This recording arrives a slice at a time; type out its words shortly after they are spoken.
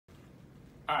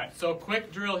All right, so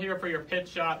quick drill here for your pitch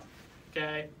shots,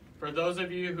 okay? For those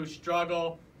of you who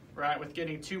struggle, right, with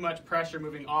getting too much pressure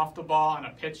moving off the ball on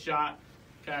a pitch shot,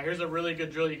 okay, here's a really good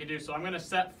drill you can do. So I'm gonna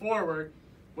set forward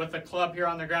with the club here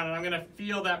on the ground, and I'm gonna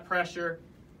feel that pressure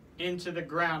into the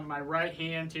ground. My right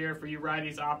hand here, for you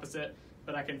righties opposite,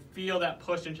 but I can feel that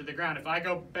push into the ground. If I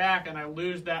go back and I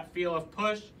lose that feel of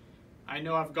push, I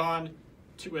know I've gone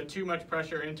with too much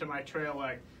pressure into my trail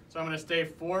leg. So I'm gonna stay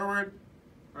forward,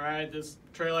 right? This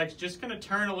trail leg's just gonna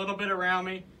turn a little bit around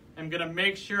me. I'm gonna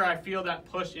make sure I feel that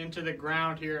push into the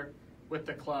ground here with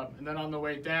the club. And then on the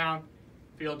way down,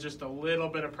 feel just a little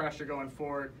bit of pressure going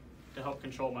forward to help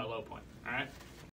control my low point, all right?